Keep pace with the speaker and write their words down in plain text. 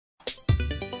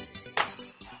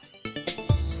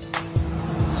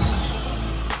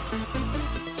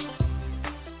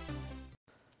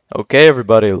Okay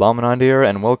everybody, Lamanand here,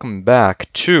 and welcome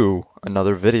back to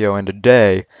another video, and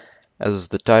today, as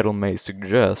the title may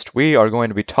suggest, we are going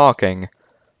to be talking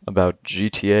about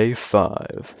GTA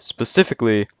 5,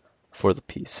 specifically for the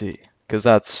PC, because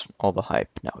that's all the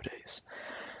hype nowadays.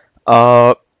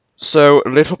 Uh, so a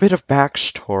little bit of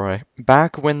backstory.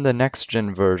 Back when the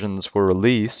next-gen versions were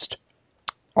released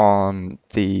on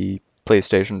the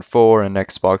PlayStation 4 and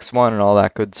Xbox One and all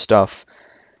that good stuff,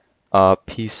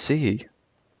 PC,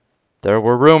 there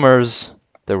were rumors.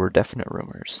 There were definite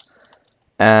rumors.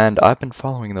 And I've been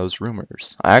following those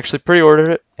rumors. I actually pre-ordered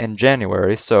it in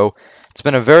January, so it's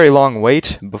been a very long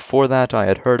wait. Before that, I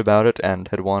had heard about it and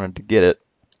had wanted to get it.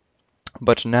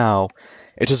 But now,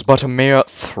 it is but a mere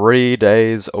 3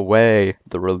 days away,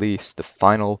 the release, the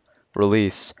final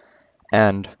release.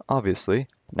 And obviously,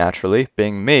 naturally,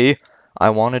 being me, I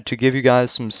wanted to give you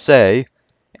guys some say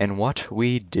in what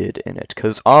we did in it.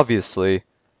 Because obviously,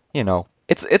 you know,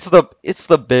 it's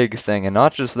the big thing, and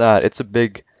not just that, it's a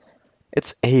big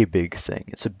thing.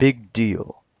 It's a big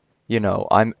deal. You know,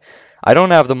 I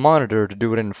don't have the monitor to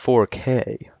do it in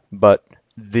 4K, but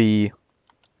the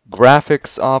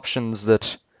graphics options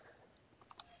that,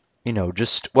 you know,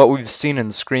 just what we've seen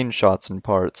in screenshots and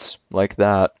parts like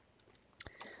that,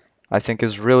 I think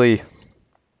is really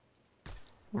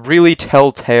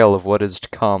telltale of what is to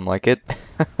come. Like it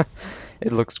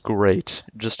it looks great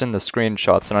just in the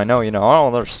screenshots, and I know,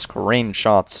 oh, there's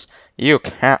screenshots. You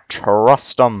can't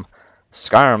trust them.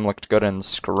 Skyrim looked good in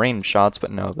screenshots,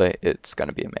 but no, it's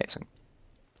gonna be amazing.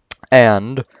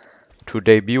 And to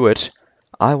debut it,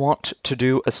 I want to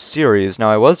do a series. Now,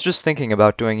 I was just thinking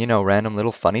about doing, random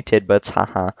little funny tidbits,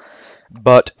 haha.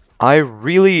 But I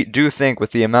really do think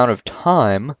with the amount of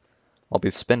time I'll be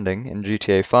spending in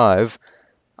GTA 5,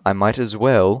 I might as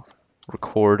well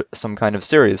record some kind of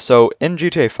series. So in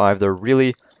GTA 5, there are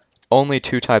really only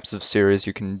two types of series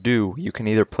you can do. You can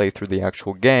either play through the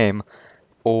actual game,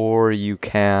 or you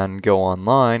can go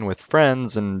online with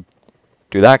friends and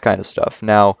do that kind of stuff.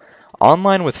 Now,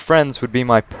 online with friends would be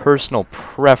my personal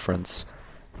preference,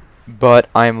 but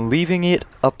I'm leaving it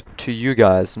up to you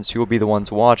guys since you will be the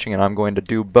ones watching, and I'm going to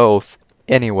do both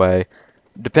anyway,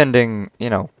 depending,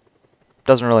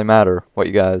 doesn't really matter what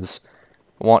you guys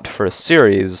want for a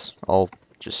series. I'll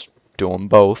just do them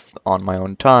both on my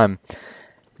own time.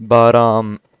 But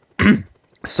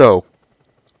so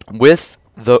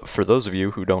for those of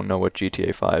you who don't know what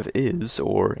GTA 5 is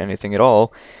or anything at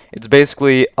all, it's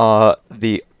basically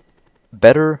the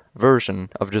better version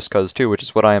of Just Cause 2, which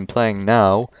is what I am playing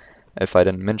now, if I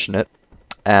didn't mention it.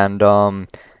 And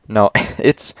no,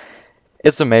 it's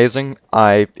amazing.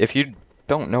 If you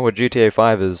don't know what GTA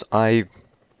 5 is, I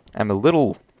am a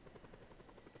little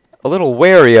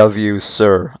wary of you,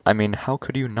 sir. I mean, how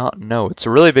could you not know? It's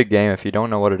a really big game. If you don't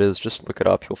know what it is, just look it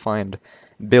up. You'll find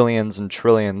billions and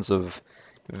trillions of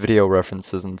video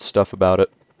references and stuff about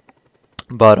it.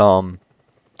 But,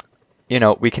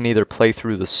 we can either play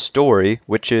through the story,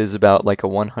 which is about like a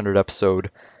 100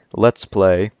 episode Let's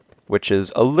Play, which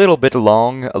is a little bit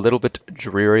long, a little bit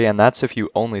dreary, and that's if you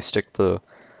only stick to the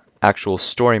actual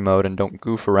story mode and don't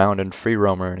goof around in free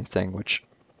roam or anything, which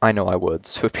I know I would,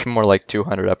 so it'd be more like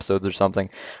 200 episodes or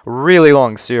something. Really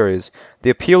long series.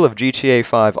 The appeal of GTA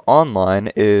 5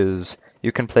 Online is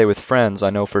you can play with friends.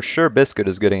 I know for sure Biscuit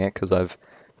is getting it because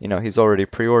he's already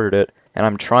pre-ordered it, and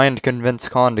I'm trying to convince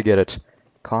Con to get it.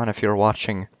 Con, if you're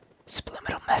watching,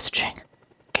 subliminal messaging,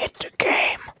 get the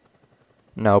game.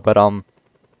 No, but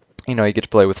you get to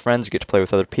play with friends, you get to play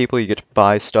with other people, you get to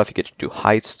buy stuff, you get to do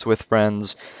heists with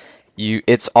friends.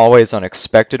 It's always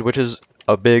unexpected, which is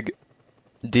a big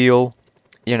deal.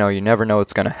 You never know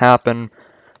what's going to happen.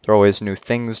 There are always new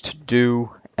things to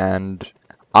do, and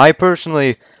I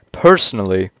personally,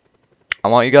 I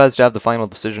want you guys to have the final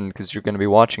decision because you're going to be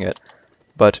watching it.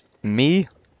 But me,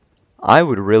 I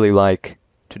would really like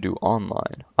to do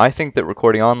online. I think that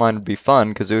recording online would be fun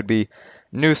because it would be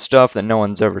new stuff that no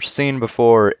one's ever seen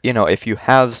before. If you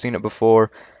have seen it before,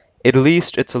 at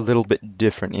least it's a little bit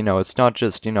different. It's not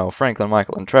just, Franklin,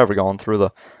 Michael, and Trevor going through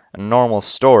a normal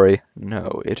story.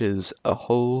 No, it is a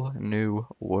whole new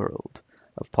world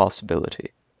of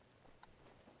possibility.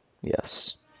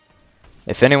 Yes.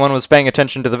 If anyone was paying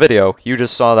attention to the video, you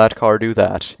just saw that car do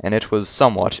that, and it was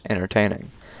somewhat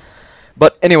entertaining.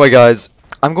 But anyway, guys,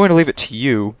 I'm going to leave it to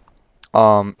you.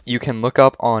 You can look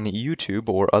up on YouTube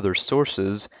or other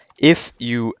sources if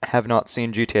you have not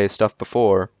seen GTA stuff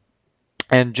before.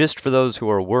 And just for those who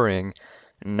are worrying,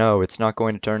 no, it's not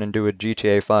going to turn into a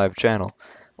GTA 5 channel.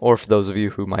 Or for those of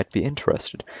you who might be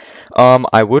interested.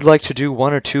 I would like to do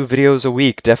 1 or 2 videos a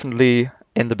week. Definitely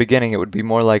in the beginning it would be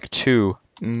more like 2.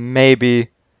 Maybe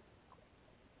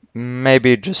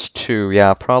Maybe just two,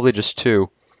 yeah, probably just two.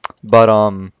 But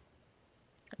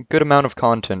good amount of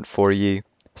content for ye.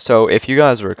 So if you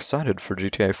guys are excited for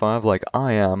GTA 5 like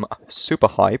I am, super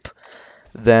hype,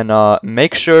 then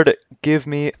make sure to give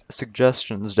me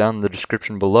suggestions down in the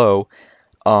description below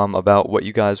about what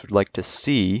you guys would like to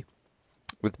see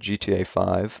with GTA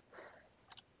 5.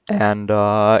 And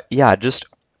yeah, just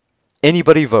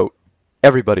anybody vote.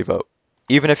 Everybody vote.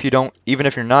 Even if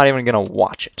you're not even gonna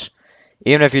watch it.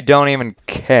 Even if you don't even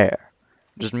care.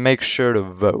 Just make sure to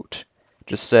vote.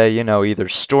 Just say, you know, either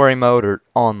story mode or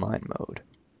online mode.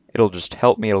 It'll just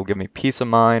help me, it'll give me peace of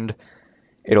mind.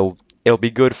 It'll it'll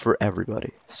be good for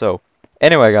everybody. So,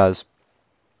 anyway guys,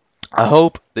 I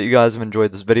hope that you guys have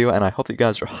enjoyed this video and I hope that you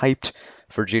guys are hyped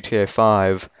for GTA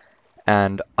 5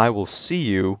 and I will see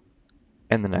you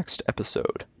in the next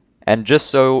episode. And just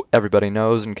so everybody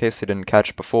knows, in case they didn't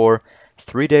catch it before,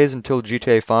 3 days until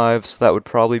GTA 5, so that would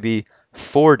probably be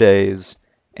 4 days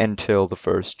until the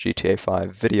first GTA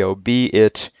 5 video, be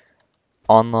it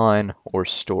online or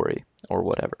story or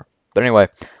whatever. But anyway,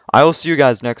 I will see you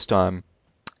guys next time,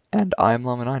 and I'm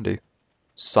Llama90,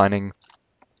 signing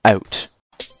out.